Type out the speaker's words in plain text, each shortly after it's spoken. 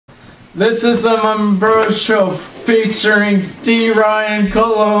This is the MonBros show featuring D. Ryan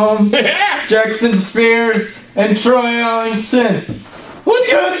Coloumbe, Jaxsen Spears, and Troy Ellington. Let's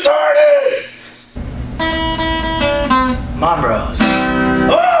get it started! MonBros.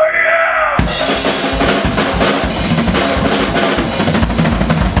 Oh yeah!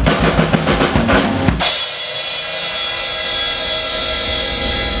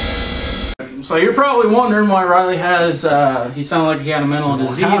 So you're probably wondering why Riley has, he sounded like he had a mental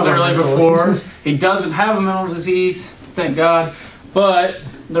disease early before. He doesn't have a mental disease, thank God. But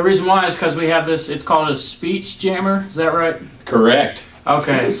the reason why is because we have this, it's called a speech jammer, is that right? Correct.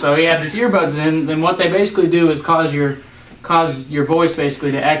 Okay, so he had these earbuds in, then what they basically do is cause your voice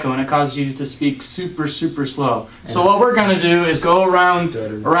basically to echo, and it causes you to speak super, super slow. So what we're going to do is go around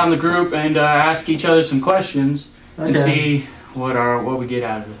the group and ask each other some questions and see what we get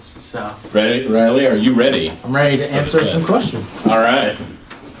out of this. So ready, Riley? Are you ready? I'm ready to answer some questions. All right.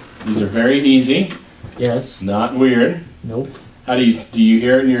 These are very easy. Yes. Not weird. Nope. How do you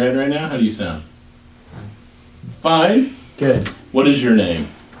hear it in your head right now? How do you sound? Fine. Good. What is your name?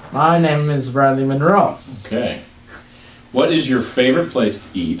 My name is Riley Monroe. Okay. What is your favorite place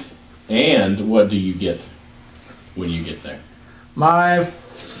to eat, and what do you get when you get there? My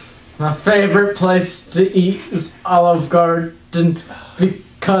favorite place to eat is Olive Garden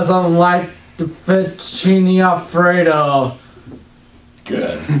because I like the fettuccine alfredo.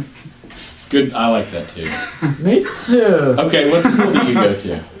 Good. Good. I like that too. Me too. Okay. What school do you go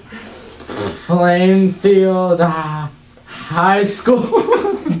to? Plainfield High School.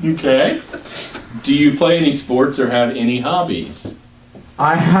 Okay. Do you play any sports or have any hobbies?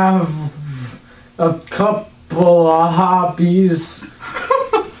 I have a couple of hobbies,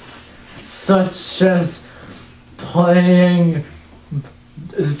 such as playing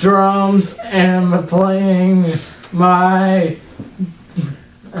drums and playing my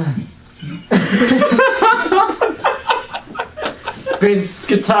bass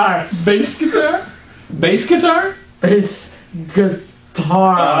guitar. Bass guitar? Bass guitar? Bass guitar.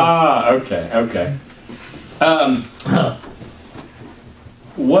 Ah, okay, okay.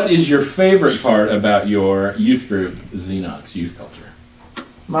 What is your favorite part about your youth group, Xenox Youth Culture?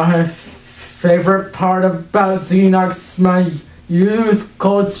 My favorite part about Xenox, my youth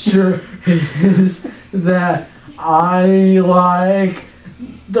culture, is that I like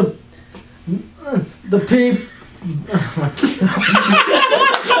the people. Oh my God.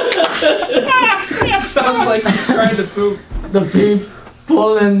 It sounds like he's trying to poop. The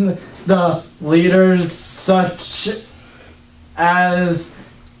people and the leaders, such as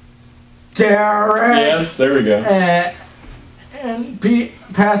Derek. Yes, there we go. And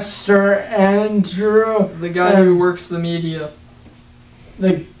Pastor Andrew. The guy who works the media.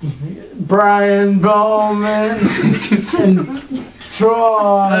 Brian Bowman and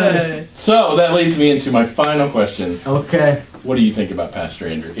Troy. Hey. So that leads me into my final question. Okay. What do you think about Pastor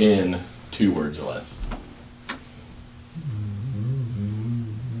Andrew in 2 words or less?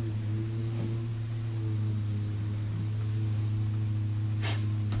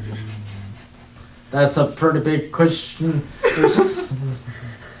 That's a pretty big question. There's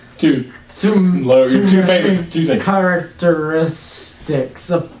Two many things. Characteristics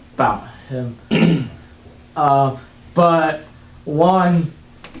about him. But one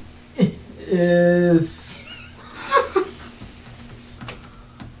is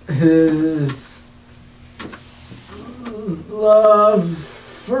his love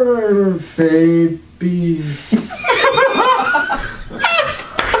for babies.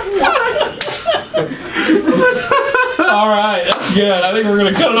 All right, that's good. I think we're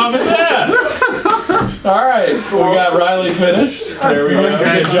going to cut it off at that. All right, we got Riley finished. There we go.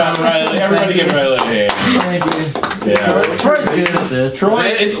 Good job, Riley. Everybody give Riley a hand. Thank you. Yeah. Troy's good at this. Troy,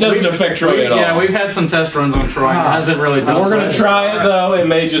 it doesn't affect Troy at all. Yeah, we've had some test runs on Troy. It hasn't really done. We're going to try it, though. It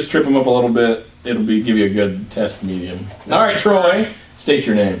may just trip him up a little bit. It'll give you a good test medium. All right, Troy, state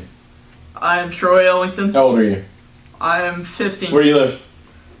your name. I am Troy Ellington. How old are you? I am 15. Where do you live?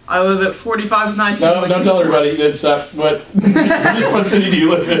 I live at 4519. No, don't tell everybody. That's what. Just what city do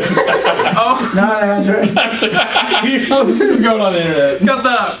you live in? Oh. Not Andrew. This is going on the internet. Cut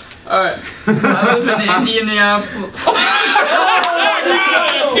that out. Alright. I live in Indianapolis.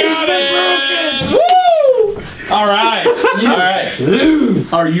 Got it! Woo! Alright.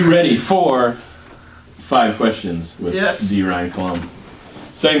 Alright. Are you ready for 5 questions with D. Ryan Coloumbe?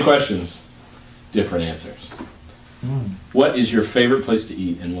 Same questions, different answers. What is your favorite place to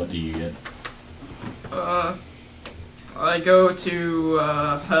eat, and what do you get? I go to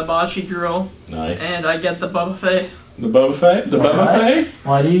Hibachi Grill. Nice. And I get the buffet. The buffet? The buffet?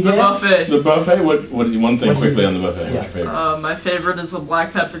 What do you get? The buffet. The buffet? What one thing quickly on the buffet? Yeah. What's your favorite? My favorite is the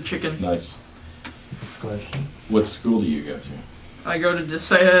black pepper chicken. Nice. Next question. What school do you go to? I go to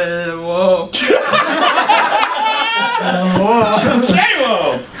whoa.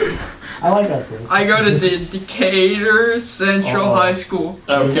 Whoa! I like that place. I go to the Decatur Central High School.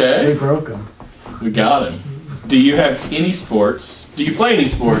 We Okay. broke him. We got him. Do you have any sports? Do you play any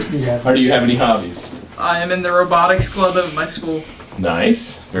sports? Yeah. Or do you have any hobbies? I am in the robotics club at my school.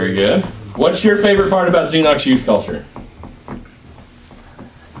 Nice. Very good. What's your favorite part about Xenox youth culture?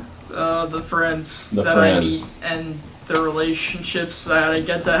 The friends The that friends. I meet and the relationships that I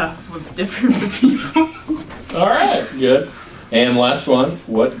get to have with different people. All right. Good. And last one.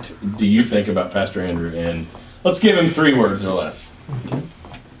 What do you think about Pastor Andrew? And let's give him 3 words or less. Okay.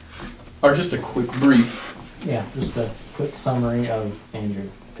 Or just a quick brief. Yeah, just a quick summary of Andrew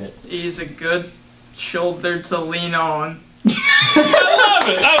Pitts. He's a good shoulder to lean on.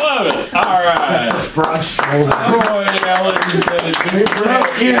 I love it. All right. Broad shoulder. Roy Ellington. We thought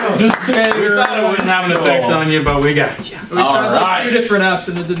it wouldn't have an effect on you, but we got you. We tried like Alright. 2 different apps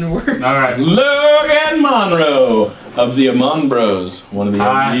and it didn't work. All right. Logan Monroe of the MonBros, one of the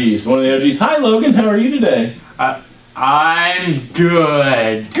Hi. OGs. One of the OGs. Hi, Logan. How are you today? I'm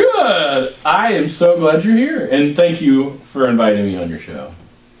good. Good. I am so glad you're here, and thank you for inviting me on your show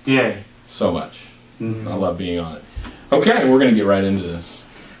Yeah. so much. I love being on it. Okay, we're gonna get right into this.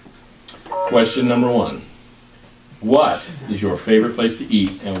 Question number 1. What is your favorite place to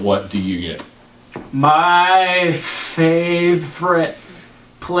eat, and what do you get? My favorite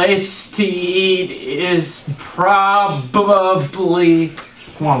place to eat is probably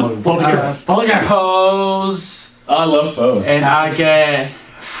Come on, Logan. Pull together. Po's, I love Po's. and I get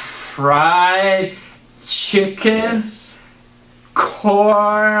fried chicken,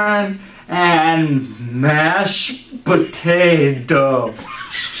 corn, and mashed potatoes,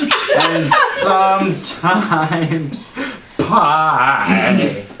 and sometimes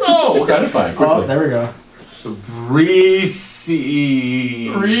pie. Oh, what kind of pie? Oh, Quickly. there we go. Reese's.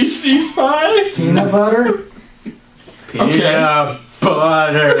 Reese's pie? Peanut butter? Peanut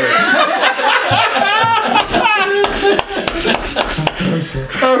butter.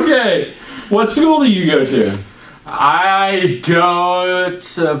 Okay. What school do you go to? I go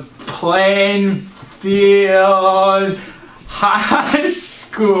to Plainfield High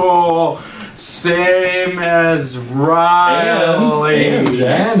School, same as Riley. And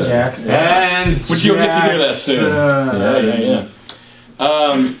Jaxsen. And Jaxsen. And Which you'll get to hear that soon.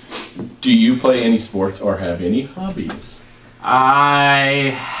 Yeah. Do you play any sports or have any hobbies?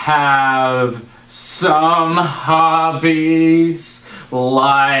 I have some hobbies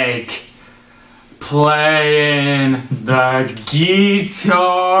like playing the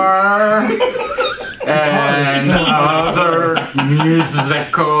guitar and other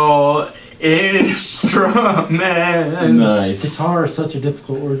musical instruments. Nice. Guitar is such a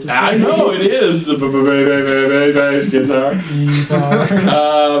difficult word to say. I know it is the bass guitar.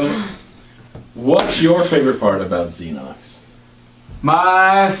 Guitar. What's your favorite part about Xenox?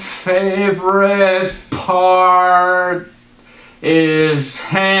 My favorite part is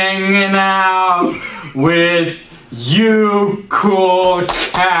hanging out with you cool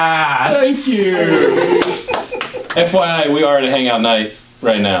cats. Thank you. FYI, we are at a hangout night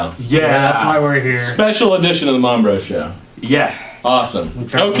right now. Yeah, that's why we're here. Special edition of the MonBros Show. Yeah. Awesome.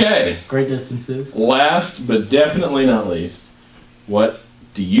 Okay. Great distances. Last but definitely not least, what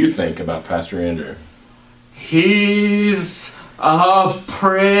do you think about Pastor Andrew? He's a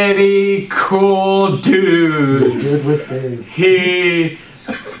pretty cool dude. Good with Dave. He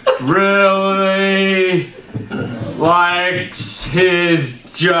really likes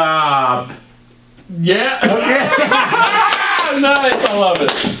his job. Yeah. Okay. Nice. I love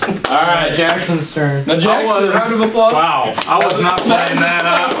it. All right, Jackson's turn. Now, Jackson. Round of applause. Wow, I was not playing that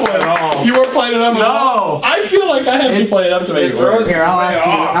up at all. You weren't playing it up at all? No. I feel like I have to play it up to make it work. Here, I'll ask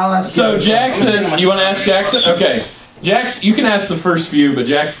you. I'll ask you. So, Jackson, you want to ask Jackson? Okay. Jackson, you can ask the first few, but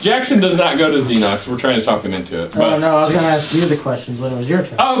Jackson does not go to Xenox. We're trying to talk him into it. Oh But, no, I was gonna ask you the questions when it was your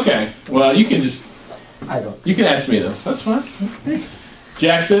turn. Oh, okay. Well, you can just, I don't. you can ask me this. That's fine.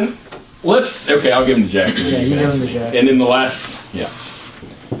 Jackson, okay, I'll give him to Jackson. Yeah, you can give ask him to me. Jackson. And then the last, yeah.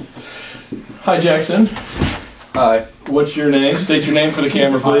 Hi, Jackson. Hi, What's your name? State your name for the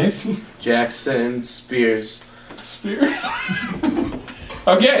camera, please. Jaxsen Spears. Spears.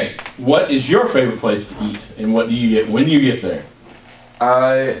 Okay, what is your favorite place to eat, and what do you get when you get there?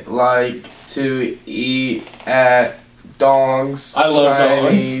 I like to eat at Dong's I love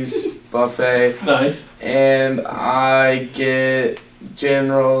Chinese buffet, Nice. and I get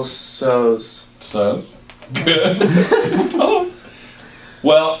General So's. So, Good.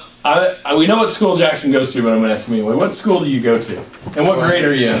 Well, we know what school Jackson goes to, but I'm going to ask him anyway. What school do you go to? And what grade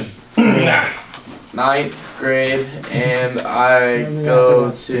are you in? 9th grade, and I go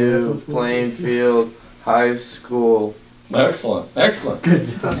to Plainfield High School. Excellent, excellent.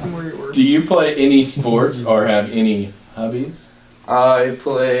 Let's ask him where you work. Do you play any sports or have any hobbies? I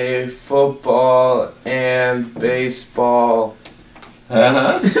play football and baseball.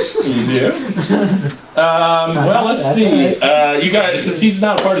 Uh-huh. You do? Well, let's see. You guys, since he's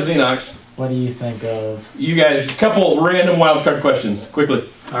not a part of Xenox, What do you think of? you guys, a couple random wildcard questions, quickly.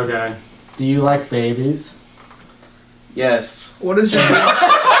 Okay. Do you like babies? Yes. What is your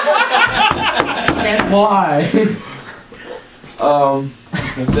And why?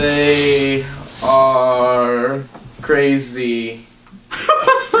 They are crazy.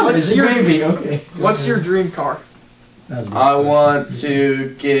 what's Is it your baby? Okay. What's your dream car? That was a good I question. want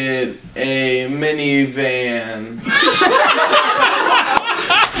to get a minivan.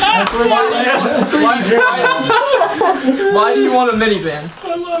 That's what Why do you want a minivan?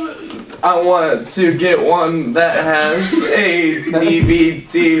 I want to get one that has a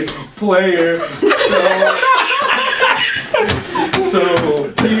DVD player, so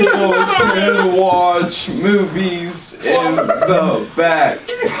people can watch movies in the back.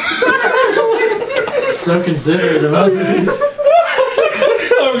 So considerate about this.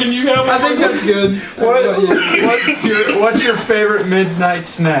 Logan, you have I think that's good. What's your favorite midnight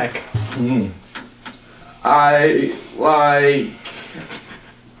snack? I like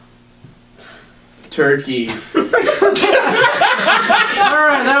turkey. Alright,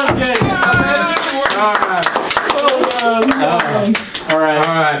 that was good.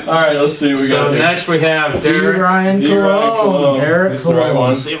 Alright, Alright, let's see what we so got here. next we have D. Derek. Ryan D. Ryan Coloumbe. Coloumbe. Derek That's the right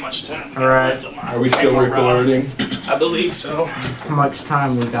one. Coloumbe. See how much time. Alright. Are we still recording? I believe so. How much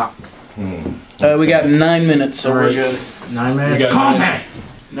time we got? We got 9 minutes, so we're good. 9 minutes. We got Contact!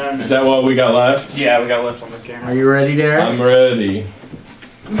 Is that what we got left? Yeah, we got left on the Are camera. you ready, Derek? I'm ready.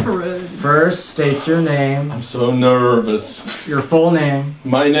 Red. First, state your name, I'm so nervous. your full name,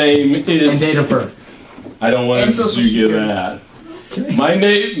 My name and is... date of birth. I don't want And to social get security. that. My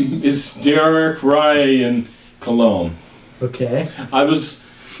name is Derek Ryan Coloumbe. Okay. I was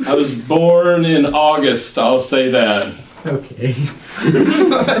born in August, I'll say that. Okay.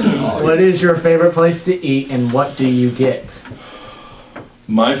 What is your favorite place to eat, and what do you get?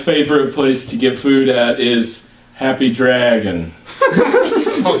 My favorite place to get food at is Happy Dragon.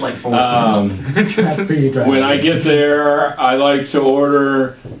 Smells like Happy Dragon. When I get there, I like to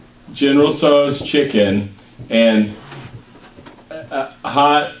order General Tso's chicken and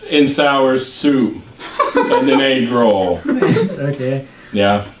hot and sour soup and an egg roll. Okay.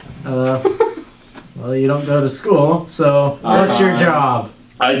 Yeah. Well, you don't go to school, so what's your job?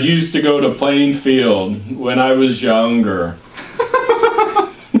 I used to go to Plainfield when I was younger.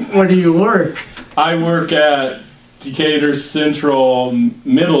 Where do you work? I work at Decatur Central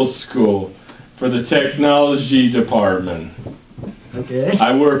Middle School for the technology department. Okay.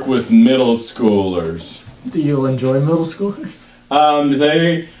 I work with middle schoolers. Do you enjoy middle schoolers?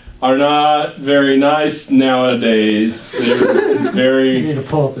 They are not very nice nowadays. They're You very need to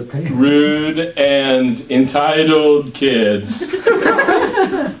pull up their pants. rude and entitled kids.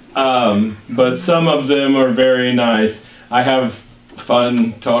 But some of them are very nice. I have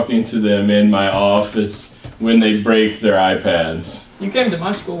fun talking to them in my office when they break their iPads. You came to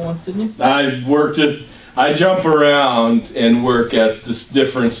my school once, didn't you? I jump around and work at this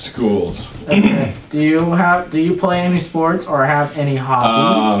different schools. Okay. Do you play any sports or have any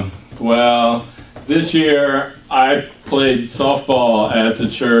hobbies? Well, this year I played softball at the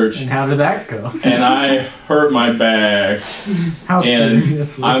church And how did that go? and I hurt my back How and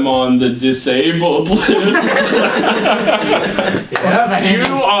seriously? I'm on the disabled list. Yes, you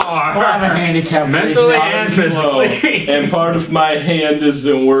We'll have a are. handicap. Mentally league. and So, physically. and part of my hand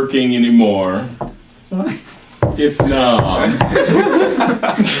isn't working anymore. What? It's numb.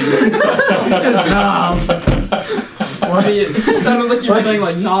 What? It sounded like you were saying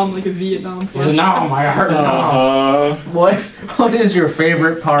like Nam, like a Vietnam flag. No, my heart. What is your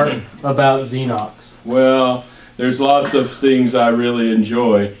favorite part about Xenox? Well, there's lots of things I really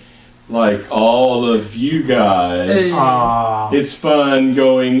enjoy, like all of you guys. Hey. Aww. It's fun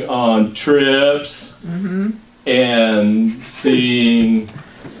going on trips and seeing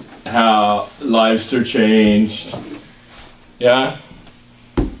how lives are changed. Yeah?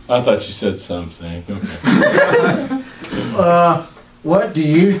 I thought you said something. Okay. What do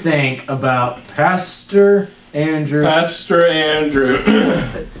you think about Pastor Andrew? Pastor Andrew,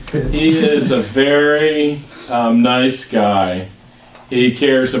 he is a very nice guy. He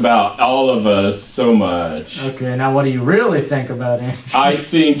cares about all of us so much. Okay, now what do you really think about him? I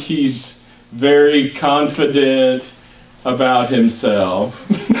think he's very confident about himself.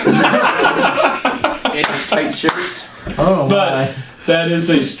 In his tight shirts. Oh But my. that is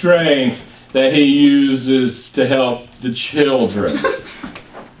a strength that he uses to help the children.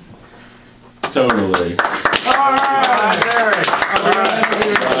 Totally.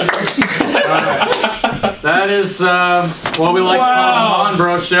 That is what we like to call the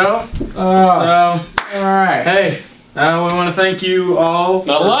MonBros show. So, Alright. hey, we want to thank you all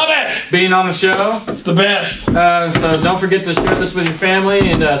I love it! being on the show. It's the best. So don't forget to share this with your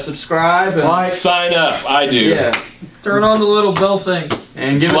family and subscribe and Like. Sign up. I do. yeah, Turn on the little bell thing.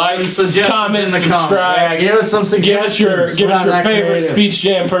 and give Like, us some suggestions comment, in the subscribe. comments. Yeah, give us some Give us suggestions. your We're not that favorite creative. speech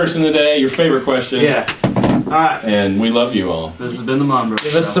jam person today, your favorite question. Yeah. All right. And we love you all. This has been the MonBros.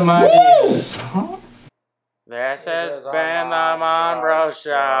 Give us some ideas. This has been the MonBros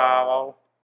show.